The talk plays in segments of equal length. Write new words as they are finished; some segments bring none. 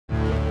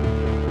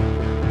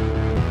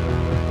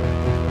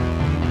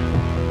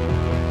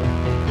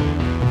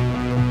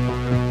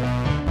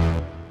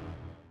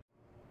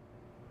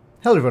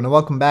Hello everyone and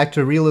welcome back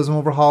to Realism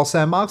Overhaul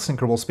Sandbox in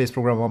Kerbal Space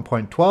Program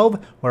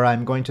 1.12, where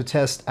I'm going to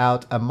test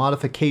out a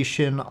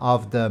modification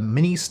of the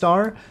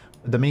MiniStar.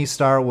 The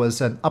MiniStar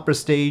was an upper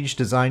stage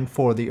designed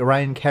for the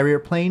Orion Carrier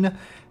Plane.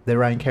 The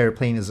Orion Carrier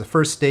Plane is the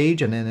first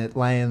stage, and then it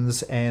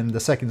lands, and the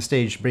second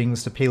stage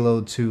brings the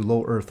payload to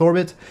low Earth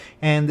orbit.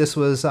 And this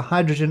was a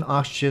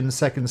hydrogen-oxygen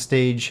second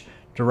stage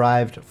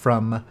derived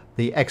from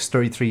the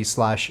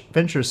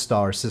X-33/Venture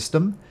Star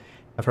system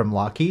from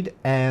Lockheed.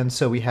 And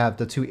so we have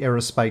the two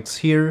aerospikes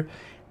here,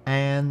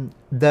 and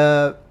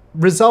the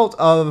result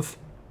of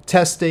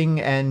testing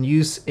and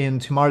use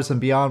into Mars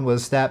and beyond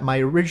was that my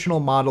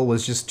original model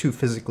was just too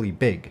physically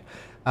big.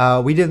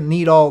 We didn't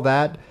need all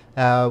that.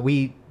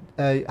 We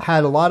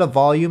had a lot of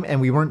volume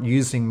and we weren't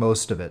using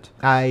most of it.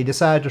 I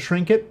decided to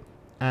shrink it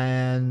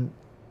and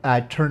I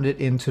turned it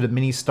into the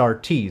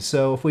MiniStar T.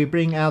 So if we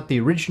bring out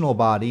the original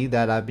body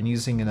that I've been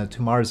using in a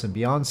To Mars and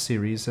Beyond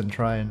series and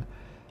try and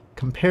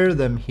compare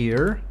them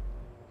here,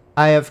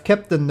 I have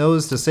kept the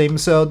nose the same.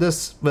 So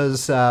this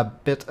was a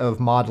bit of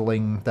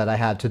modeling that I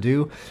had to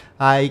do.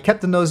 I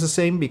kept the nose the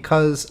same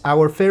because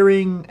our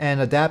fairing and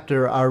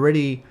adapter are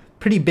already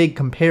pretty big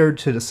compared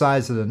to the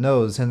size of the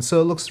nose, and so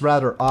it looks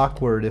rather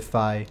awkward if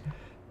I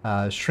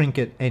shrink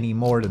it any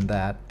more than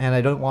that, and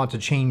I don't want to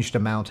change the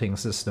mounting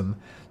system.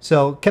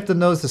 So kept the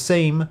nose the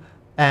same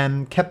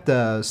and kept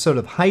the sort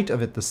of height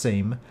of it the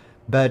same,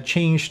 but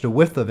changed the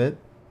width of it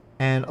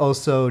and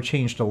also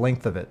changed the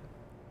length of it.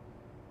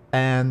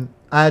 And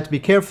I had to be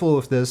careful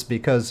with this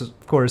because,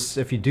 of course,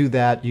 if you do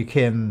that, you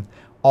can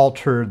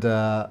alter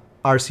the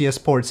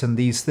RCS ports and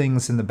these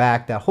things in the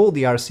back that hold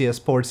the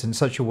RCS ports in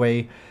such a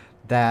way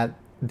that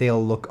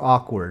they'll look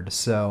awkward.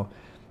 So,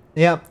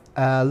 yeah,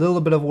 a little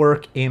bit of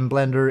work in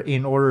Blender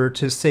in order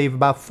to save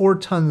about 4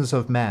 tons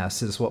of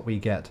mass is what we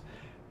get.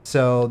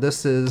 So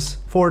this is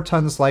 4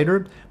 tons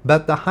lighter,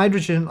 but the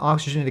hydrogen and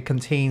oxygen it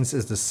contains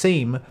is the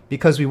same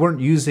because we weren't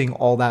using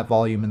all that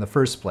volume in the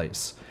first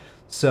place.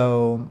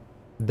 So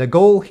the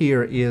goal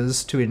here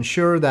is to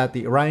ensure that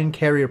the Orion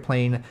Carrier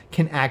Plane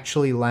can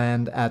actually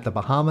land at the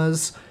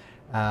Bahamas.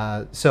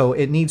 So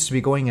it needs to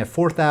be going at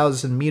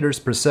 4,000 meters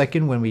per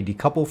second when we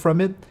decouple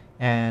from it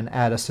and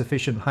at a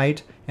sufficient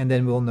height, and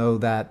then we'll know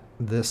that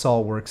this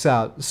all works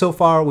out. So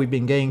far we've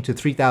been getting to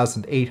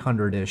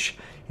 3,800-ish,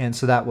 and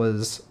so that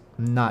was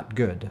not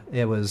good.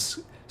 It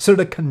was sort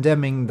of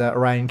condemning the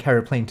Orion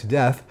Carrier Plane to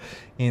death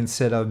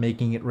instead of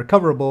making it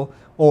recoverable,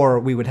 or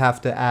we would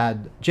have to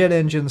add jet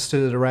engines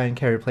to the Orion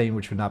Carrier Plane,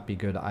 which would not be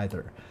good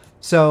either.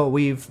 So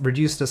we've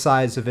reduced the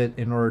size of it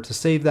in order to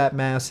save that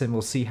mass, and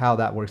we'll see how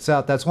that works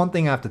out. That's one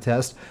thing I have to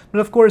test. But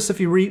of course, if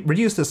you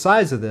reduce the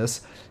size of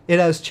this, it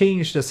has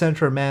changed the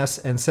center of mass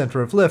and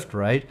center of lift,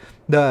 right?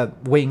 The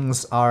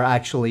wings are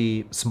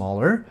actually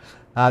smaller.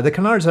 The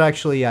canards are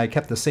actually, I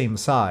kept the same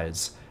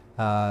size.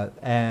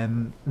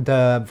 And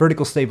the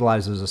vertical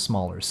stabilizers are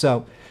smaller.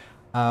 So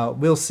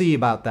we'll see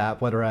about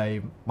that, whether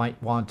I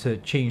might want to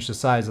change the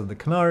size of the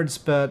canards,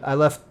 but I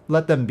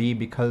let them be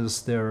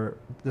because they're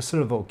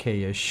sort of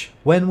okay-ish.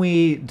 When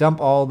we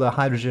dump all the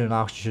hydrogen and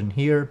oxygen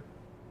here,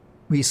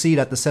 we see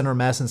that the center of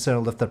mass and center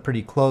of lift are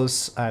pretty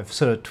close. I've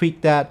sort of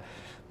tweaked that,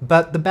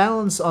 but the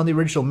balance on the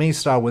original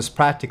MiniStar was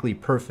practically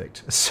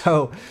perfect.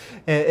 So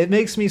it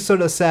makes me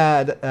sort of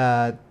sad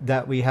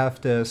that we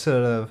have to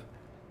sort of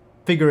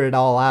figure it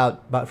all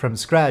out but from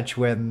scratch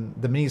when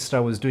the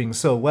MiniStar was doing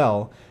so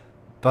well.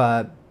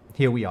 But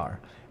here we are.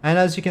 And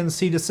as you can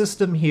see, the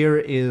system here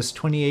is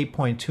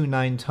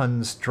 28.29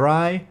 tons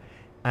dry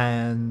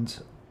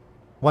and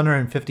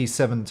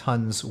 157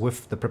 tons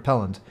with the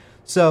propellant.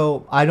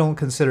 So I don't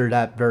consider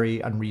that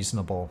very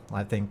unreasonable.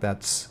 I think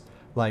that's,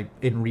 like,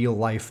 in real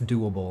life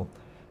doable,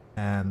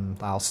 and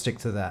I'll stick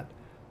to that.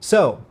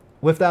 So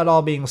with that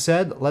all being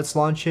said, let's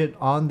launch it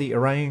on the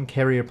Orion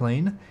Carrier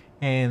Plane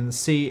and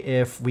see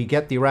if we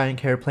get the Orion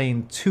Carrier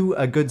Plane to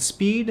a good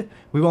speed.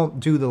 We won't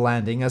do the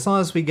landing. As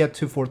long as we get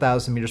to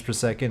 4,000 meters per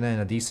second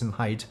and a decent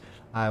height,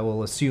 I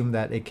will assume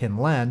that it can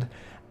land.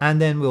 And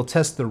then we'll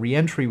test the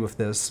reentry with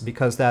this,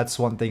 because that's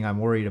one thing I'm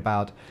worried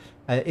about.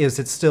 Is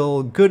it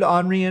still good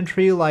on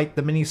reentry like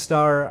the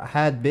MiniStar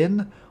had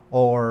been?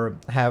 Or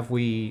have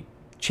we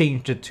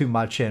changed it too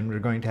much and we're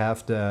going to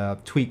have to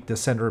tweak the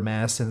center of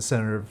mass and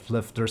center of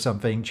lift or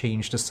something,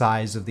 change the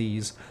size of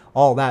these,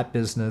 all that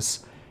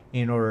business,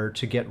 in order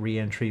to get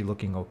re-entry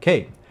looking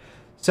okay.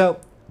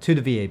 So, to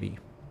the VAB.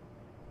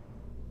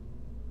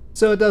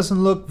 So it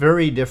doesn't look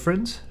very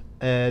different.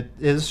 It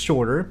is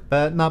shorter,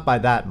 but not by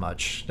that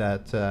much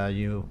that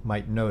you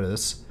might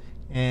notice.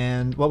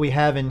 And what we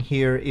have in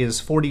here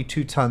is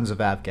 42 tons of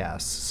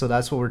avgas. So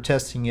that's what we're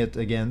testing it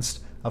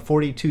against, a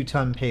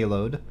 42-ton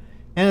payload.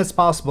 And it's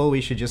possible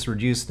we should just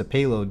reduce the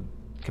payload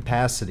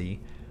capacity,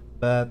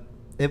 but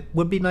it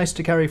would be nice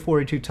to carry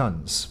 42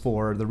 tons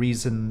for the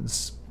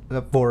reasons,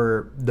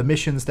 for the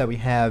missions that we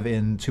have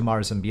in To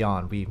Mars and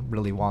Beyond. We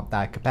really want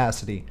that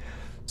capacity.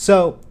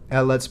 So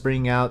let's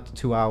bring out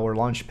to our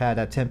launch pad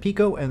at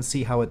Tampico and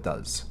see how it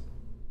does.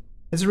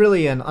 It's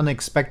really an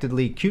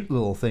unexpectedly cute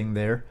little thing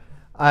there.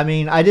 I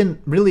mean, I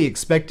didn't really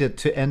expect it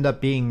to end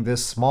up being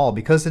this small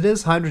because it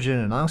is hydrogen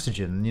and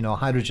oxygen. You know,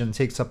 hydrogen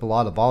takes up a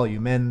lot of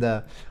volume, and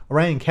the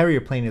Orion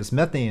Carrier Plane is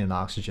methane and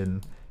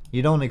oxygen.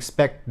 You don't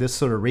expect this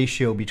sort of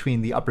ratio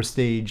between the upper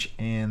stage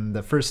and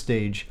the first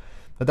stage,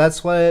 but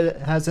that's what it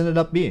has ended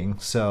up being.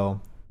 So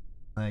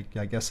I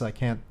guess I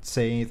can't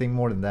say anything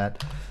more than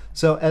that.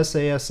 So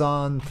SAS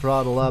on,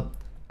 throttle up,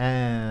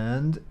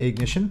 and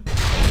ignition,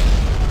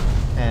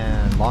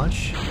 and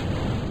launch.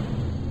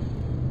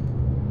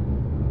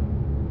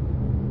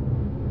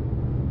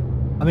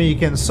 I mean, you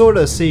can sort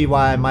of see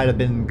why I might have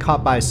been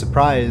caught by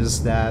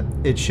surprise that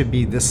it should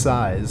be this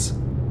size.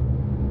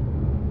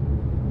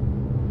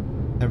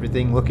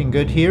 Everything looking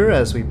good here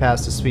as we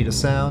pass the speed of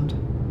sound.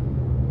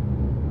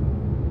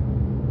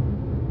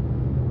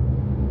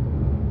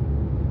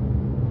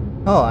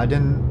 Oh, I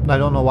don't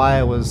know why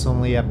I was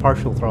only at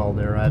partial throttle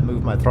there. I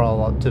moved my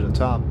throttle up to the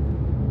top.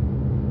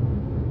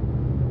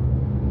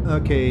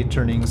 Okay,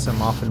 turning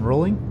some off and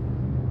rolling.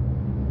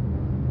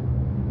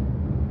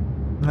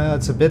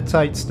 It's a bit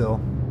tight still.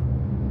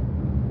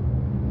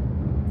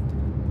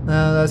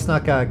 No, that's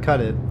not gonna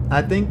cut it.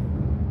 I think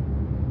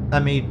I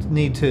may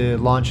need to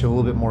launch a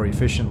little bit more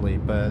efficiently,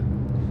 but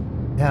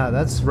yeah,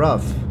 that's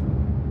rough.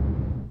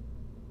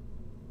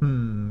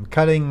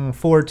 Cutting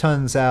 4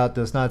 tons out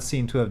does not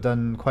seem to have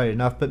done quite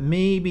enough, but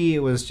maybe it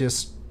was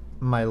just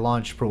my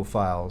launch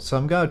profile. So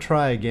I'm gonna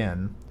try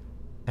again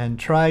and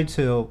try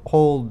to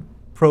hold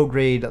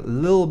prograde a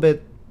little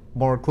bit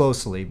more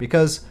closely,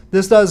 because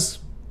this does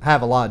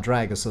have a lot of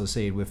drag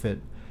associated with it,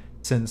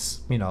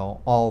 since, you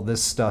know, all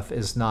this stuff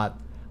is not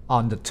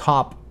on the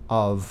top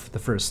of the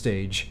first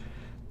stage.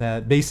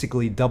 That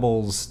basically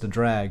doubles the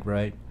drag,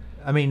 right?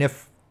 I mean,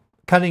 if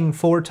cutting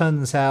 4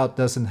 tons out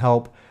doesn't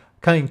help,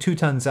 cutting 2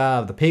 tons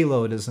out of the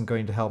payload isn't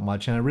going to help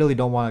much, and I really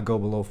don't want to go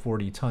below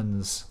 40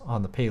 tons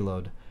on the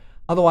payload.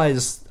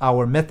 Otherwise,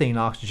 our methane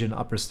oxygen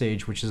upper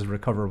stage, which is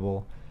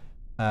recoverable,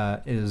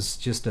 is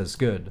just as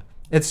good.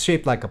 It's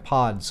shaped like a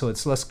pod, so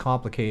it's less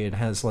complicated,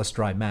 has less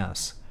dry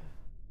mass.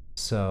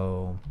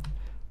 So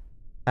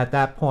at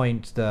that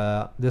point,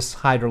 this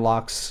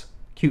Hydrolox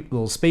cute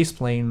little space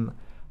plane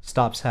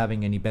stops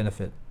having any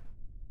benefit.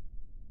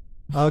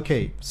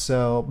 Okay,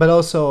 so, but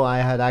also I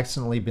had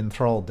accidentally been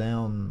throttled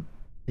down,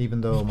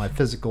 even though my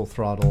physical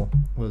throttle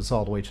was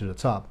all the way to the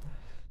top.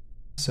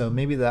 So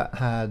maybe that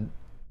had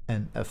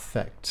an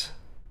effect.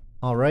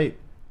 Alright,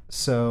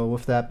 so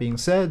with that being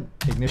said,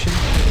 ignition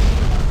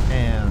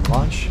and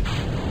launch.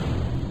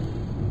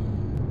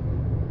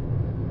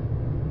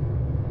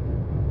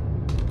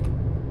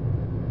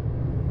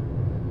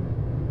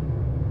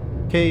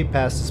 Okay,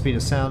 past the speed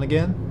of sound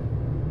again.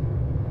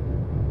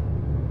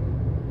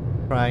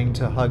 Trying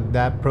to hug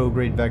that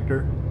prograde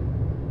vector.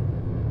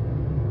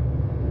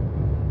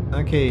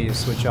 Okay,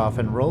 switch off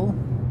and roll.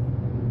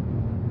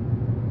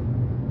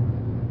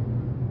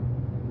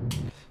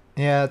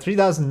 Yeah,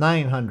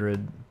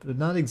 3,900, but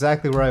not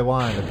exactly where I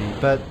wanted to be,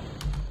 but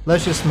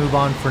let's just move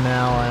on for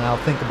now and I'll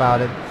think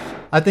about it.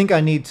 I think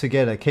I need to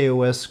get a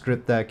KOS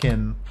script that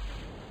can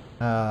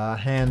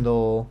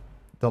handle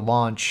the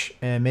launch,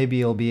 and maybe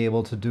you'll be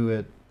able to do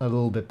it a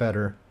little bit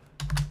better.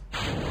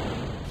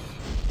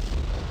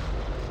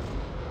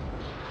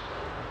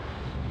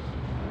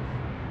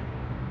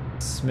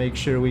 Let's make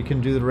sure we can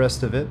do the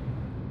rest of it.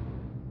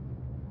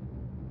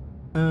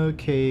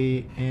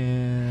 Okay,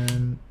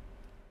 and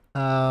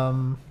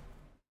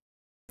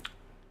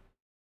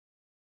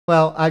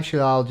well,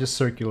 actually I'll just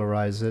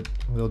circularize it.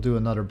 We'll do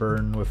another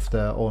burn with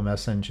the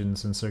OMS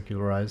engines and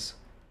circularize.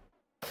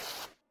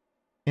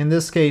 In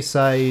this case,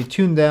 I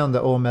tuned down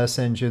the OMS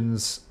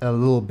engines a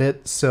little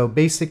bit, so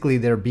basically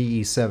they're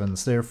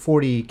BE7s. They're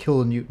 40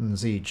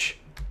 kilonewtons each.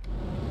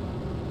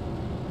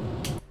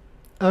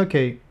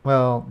 Okay,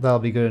 well, that'll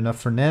be good enough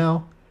for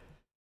now.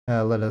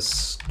 Let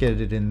us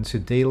get it into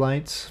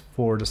daylight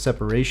for the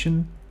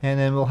separation, and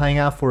then we'll hang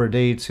out for a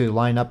day to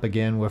line up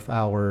again with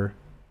our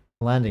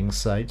landing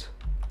site.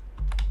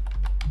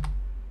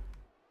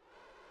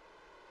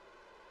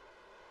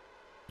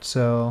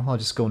 So I'll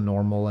just go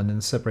normal and then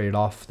separate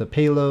off the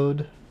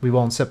payload. We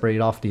won't separate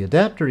off the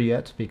adapter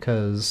yet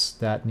because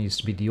that needs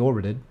to be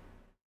deorbited.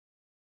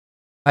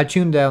 I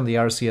tuned down the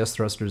RCS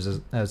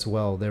thrusters as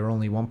well. They're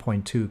only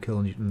 1.2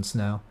 kilonewtons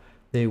now.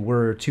 They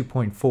were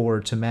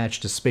 2.4 to match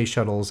the space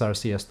shuttle's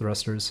RCS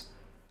thrusters.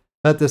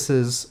 But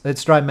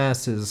its dry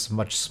mass is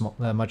much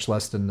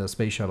less than the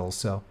space shuttle,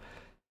 so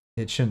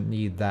it shouldn't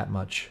need that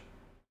much.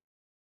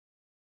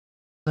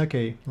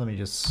 Okay, let me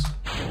just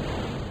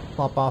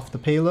plop off the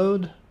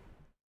payload.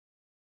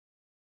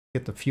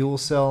 Get the fuel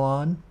cell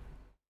on.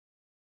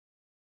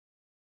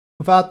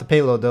 Without the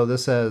payload though,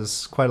 this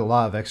has quite a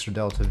lot of extra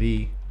delta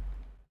V.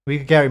 We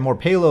could carry more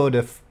payload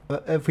if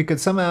we could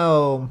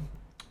somehow...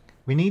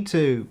 We need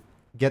to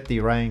get the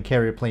Orion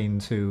Carrier Plane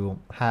to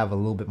have a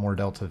little bit more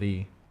delta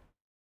V.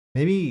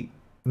 Maybe,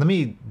 let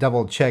me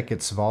double check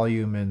its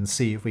volume and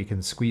see if we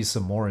can squeeze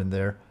some more in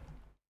there.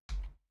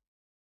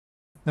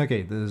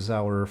 Okay, this is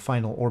our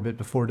final orbit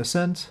before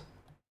descent.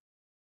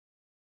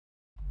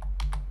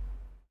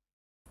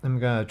 I'm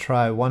gonna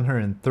try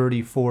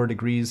 134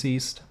 degrees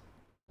east.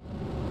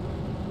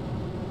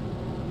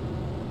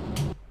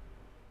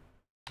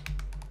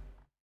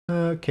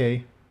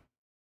 Okay.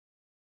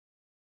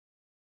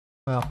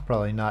 Well,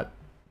 probably not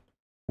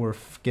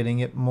worth getting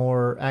it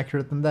more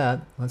accurate than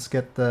that. Let's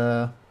get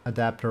the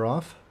adapter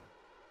off.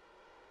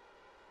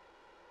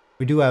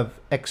 We do have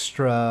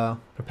extra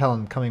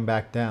propellant coming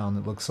back down,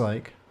 it looks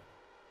like.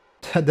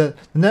 The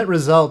net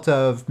result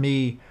of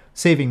me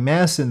saving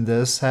mass in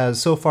this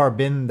has so far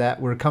been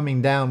that we're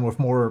coming down with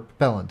more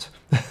propellant.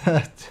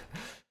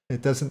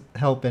 It doesn't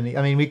help any.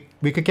 I mean,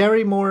 we could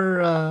carry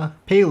more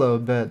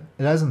payload, but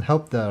it hasn't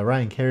helped the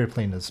Orion Carrier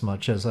Plane as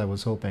much as I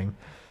was hoping.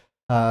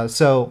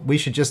 So we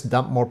should just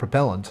dump more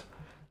propellant,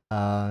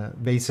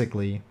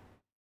 basically,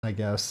 I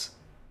guess.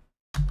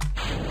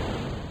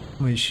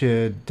 We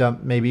should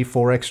dump maybe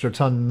 4 extra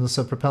tons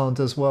of propellant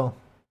as well.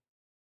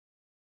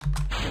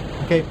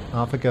 Okay,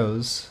 off it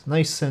goes.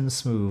 Nice and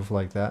smooth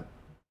like that.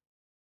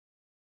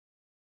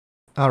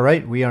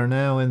 Alright, we are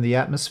now in the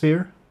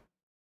atmosphere.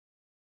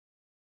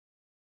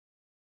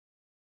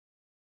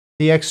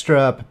 The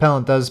extra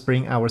propellant does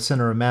bring our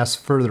center of mass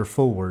further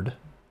forward.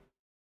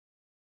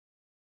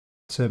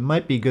 So it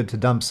might be good to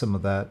dump some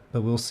of that,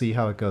 but we'll see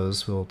how it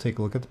goes. We'll take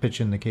a look at the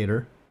pitch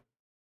indicator.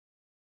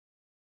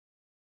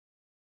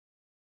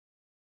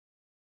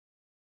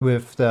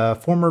 With the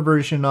former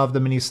version of the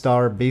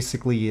MiniStar,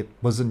 basically it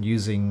wasn't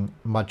using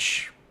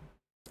much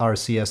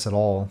RCS at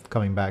all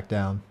coming back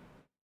down.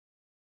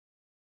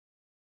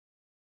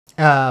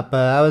 But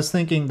I was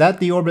thinking that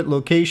the orbit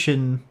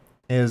location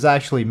is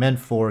actually meant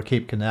for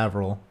Cape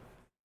Canaveral.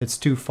 It's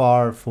too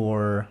far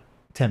for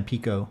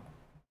Tampico.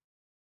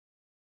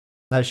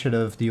 That should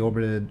have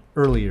deorbited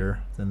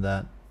earlier than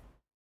that.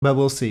 But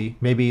we'll see.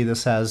 Maybe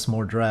this has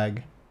more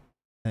drag.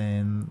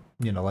 And,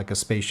 you know, like a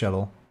space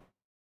shuttle.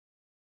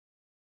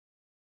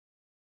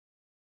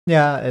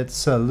 Yeah,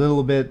 it's a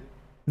little bit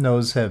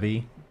nose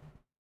heavy.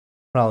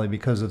 Probably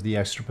because of the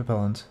extra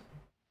propellant.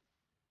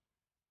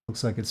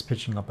 Looks like it's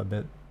pitching up a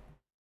bit.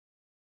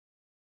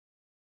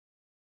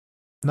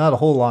 Not a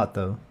whole lot,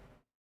 though.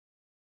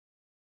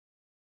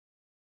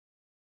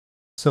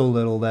 So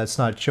little that's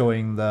not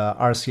showing the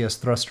RCS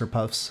thruster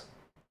puffs.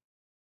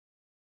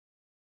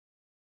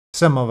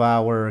 Some of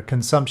our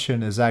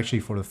consumption is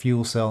actually for the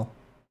fuel cell.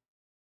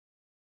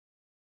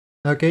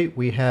 Okay,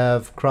 we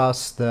have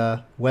crossed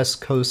the west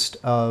coast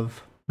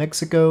of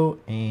Mexico,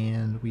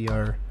 and we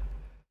are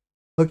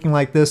looking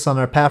like this on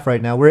our path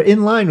right now. We're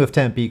in line with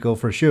Tampico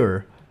for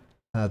sure.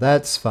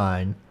 That's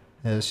fine.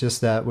 It's just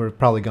that we're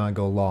probably going to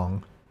go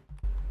long.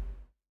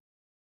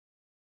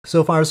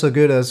 So far so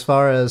good as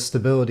far as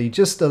stability,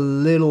 just a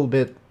little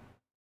bit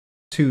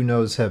too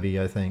nose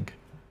heavy, I think.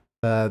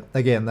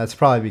 Again, that's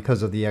probably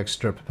because of the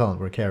extra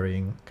propellant we're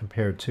carrying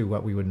compared to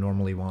what we would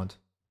normally want.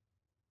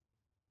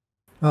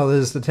 Well,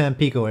 this is the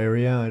Tampico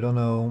area, I don't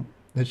know.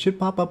 It should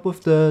pop up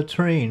with the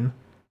terrain.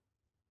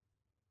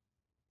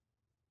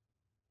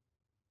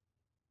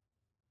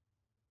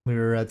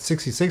 We're at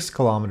 66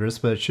 kilometers,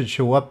 but it should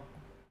show up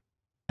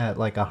at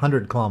like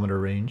 100-kilometer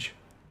range.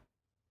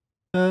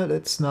 But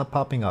it's not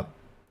popping up.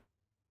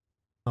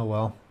 Oh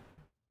well.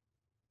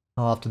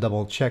 I'll have to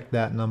double check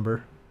that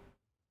number.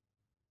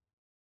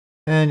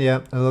 And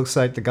yeah, it looks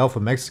like the Gulf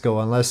of Mexico,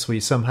 unless we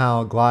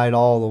somehow glide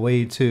all the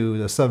way to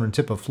the southern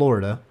tip of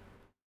Florida.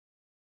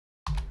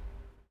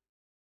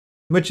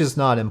 Which is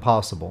not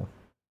impossible.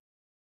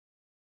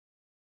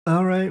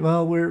 Alright,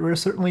 well, we're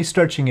certainly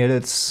stretching it.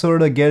 It's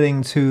sort of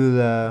getting to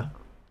the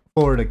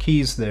Florida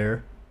Keys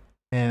there.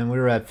 And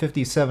we're at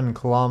 57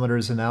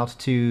 kilometers in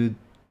altitude.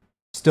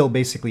 Still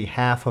basically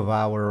half of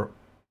our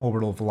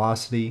orbital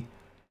velocity,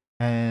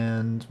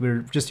 and we're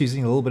just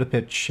using a little bit of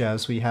pitch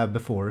as we have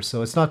before,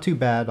 so it's not too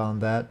bad on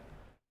that.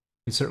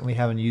 We certainly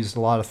haven't used a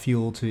lot of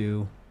fuel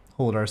to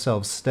hold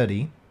ourselves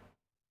steady.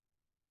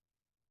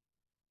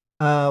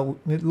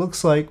 It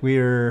looks like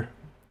we're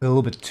a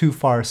little bit too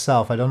far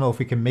south. I don't know if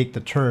we can make the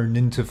turn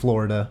into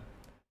Florida.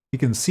 You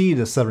can see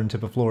the southern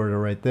tip of Florida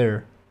right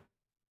there.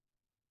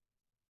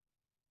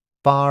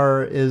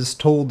 FAR is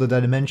told the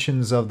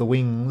dimensions of the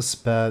wings,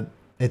 but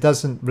it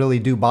doesn't really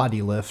do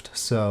body lift,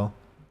 so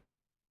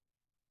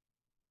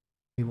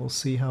we will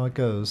see how it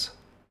goes.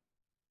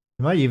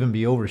 We might even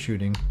be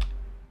overshooting.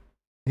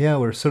 Yeah,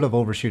 we're sort of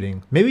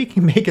overshooting. Maybe we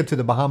can make it to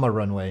the Bahama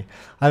runway.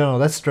 I don't know,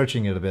 that's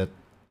stretching it a bit.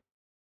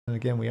 And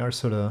again, we are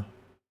sort of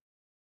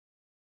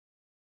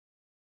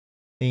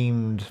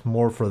aimed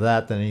more for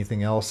that than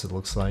anything else, it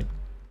looks like.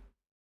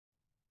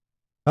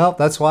 Well,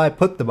 that's why I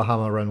put the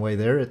Bahama runway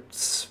there.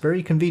 It's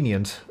very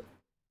convenient.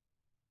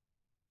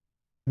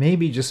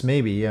 Maybe, just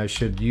maybe, I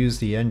should use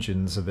the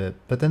engines a bit.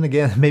 But then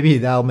again, maybe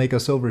that'll make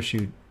us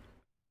overshoot.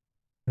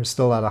 We're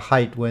still at a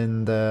height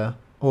when the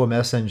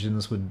OMS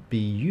engines would be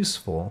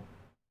useful.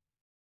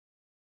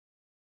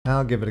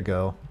 I'll give it a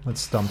go.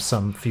 Let's dump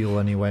some fuel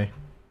anyway.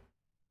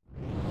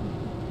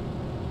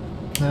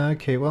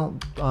 Okay, well,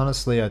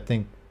 honestly, I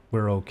think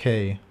we're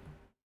okay.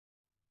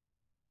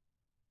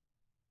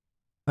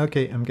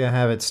 Okay, I'm gonna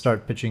have it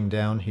start pitching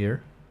down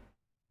here.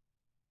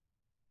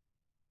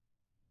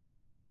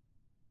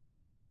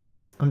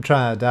 I'm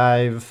trying to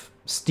dive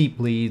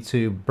steeply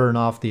to burn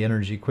off the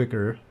energy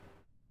quicker.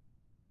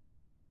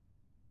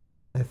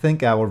 I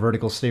think our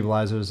vertical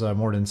stabilizers are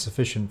more than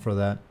sufficient for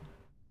that.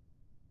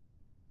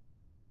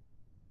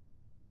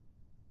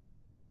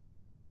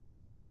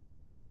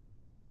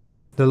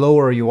 The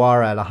lower you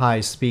are at a high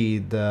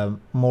speed, the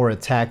more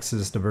it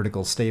taxes the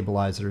vertical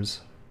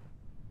stabilizers.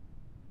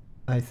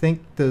 I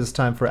think there's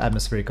time for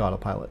atmospheric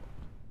autopilot.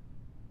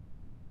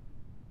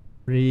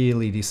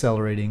 Really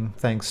decelerating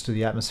thanks to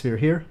the atmosphere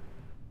here.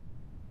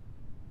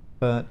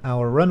 But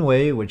our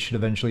runway, which should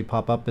eventually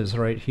pop up, is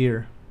right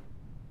here.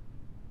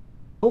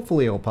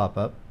 Hopefully it'll pop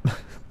up.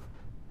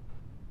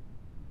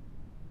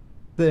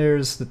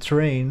 There's the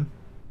terrain.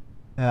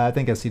 I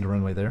think I see the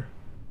runway there.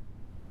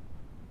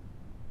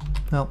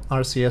 Well,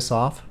 RCS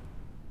off.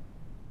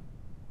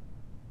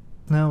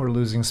 Now we're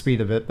losing speed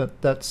a bit,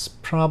 but that's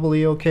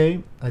probably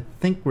okay. I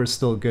think we're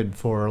still good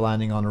for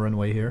landing on a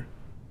runway here.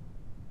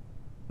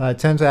 I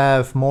tend to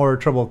have more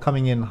trouble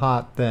coming in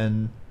hot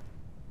than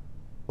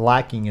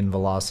lacking in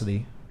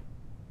velocity.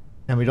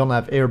 And we don't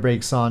have air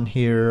brakes on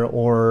here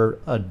or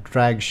a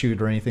drag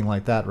chute or anything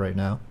like that right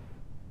now.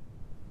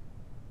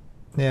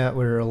 Yeah,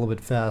 we're a little bit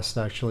fast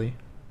actually.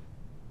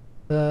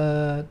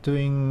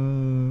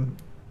 Doing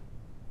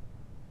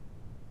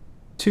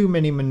too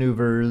many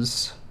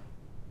maneuvers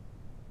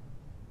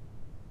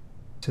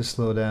to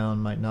slow down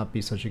might not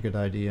be such a good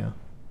idea.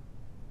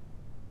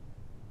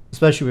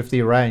 Especially with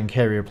the Orion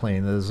Carrier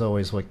Plane, that is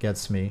always what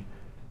gets me.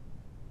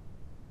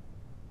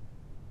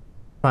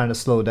 Trying to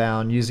slow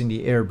down using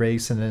the air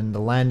brakes, and then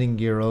the landing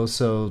gear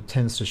also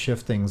tends to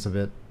shift things a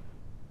bit.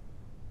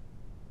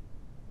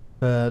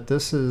 But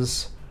this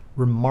is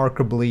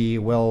remarkably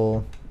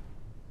well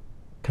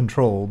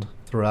controlled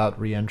throughout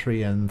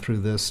reentry and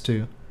through this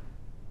too.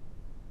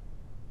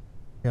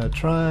 Gotta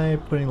try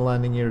putting the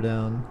landing gear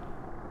down.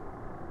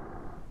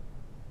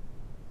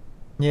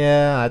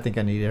 Yeah, I think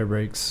I need air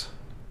brakes.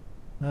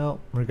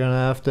 Well, we're gonna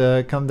have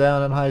to come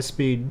down at high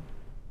speed.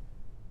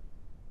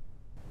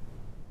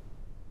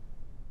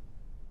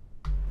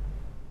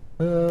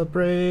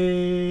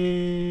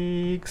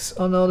 Brakes.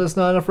 Oh no, there's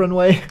not enough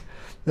runway.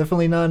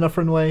 Definitely not enough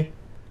runway.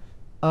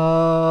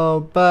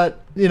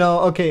 But you know,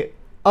 okay.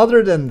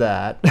 Other than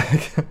that,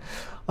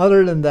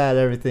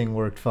 everything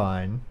worked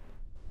fine.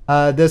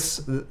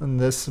 This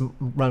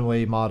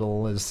runway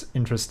model is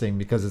interesting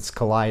because its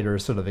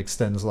collider sort of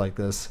extends like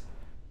this.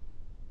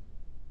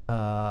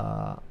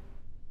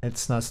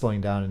 It's not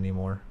slowing down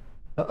anymore.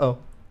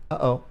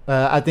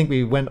 I think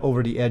we went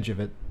over the edge of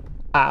it.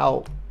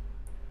 Ow.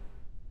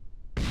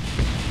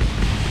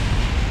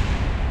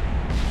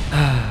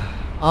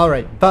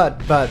 Alright,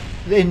 but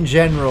in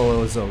general it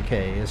was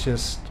okay. It's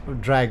just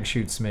drag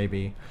chutes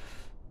maybe.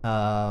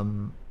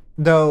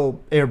 Though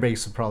air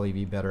brakes would probably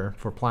be better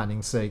for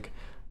planning's sake.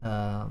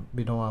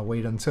 We don't want to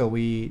wait until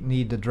we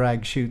need the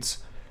drag chutes.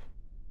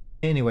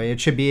 Anyway,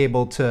 it should be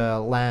able to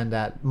land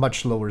at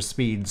much lower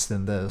speeds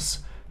than this.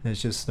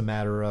 It's just a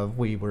matter of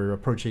we were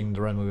approaching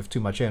the runway with too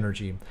much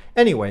energy.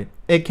 Anyway,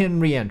 it can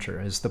re-enter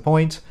is the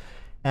point.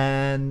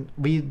 And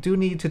we do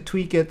need to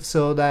tweak it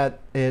so that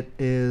it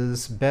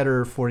is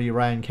better for the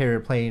Orion Carrier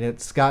Plane.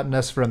 It's gotten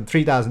us from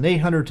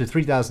 3,800 to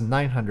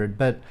 3,900,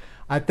 but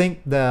I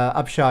think the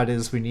upshot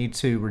is we need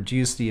to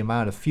reduce the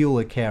amount of fuel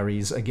it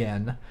carries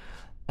again,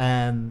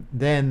 and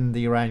then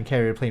the Orion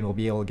Carrier Plane will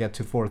be able to get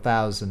to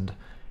 4,000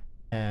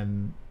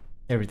 and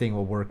everything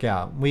will work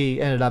out. We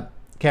ended up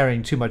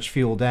carrying too much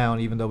fuel down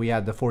even though we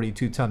had the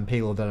 42-ton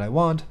payload that I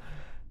want.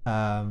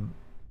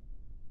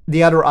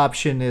 The other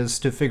option is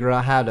to figure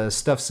out how to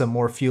stuff some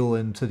more fuel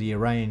into the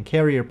Orion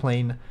Carrier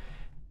Plane,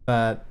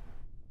 and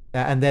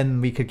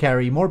then we could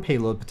carry more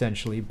payload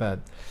potentially, but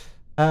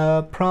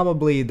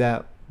probably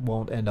that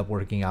won't end up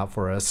working out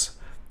for us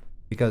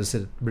because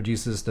it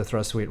reduces the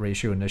thrust-weight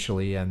ratio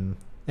initially, and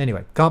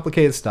anyway,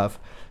 complicated stuff.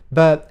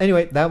 But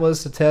anyway, that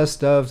was the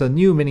test of the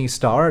new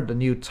MiniStar, the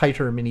new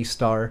tighter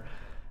MiniStar,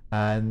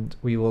 and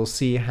we will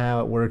see how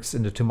it works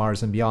in the To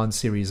Mars and Beyond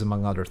series,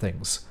 among other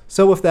things.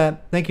 So with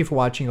that, thank you for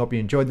watching. Hope you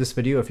enjoyed this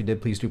video. If you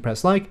did, please do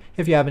press like.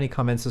 If you have any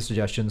comments or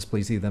suggestions,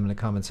 please leave them in the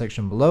comment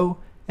section below,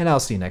 and I'll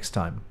see you next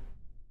time.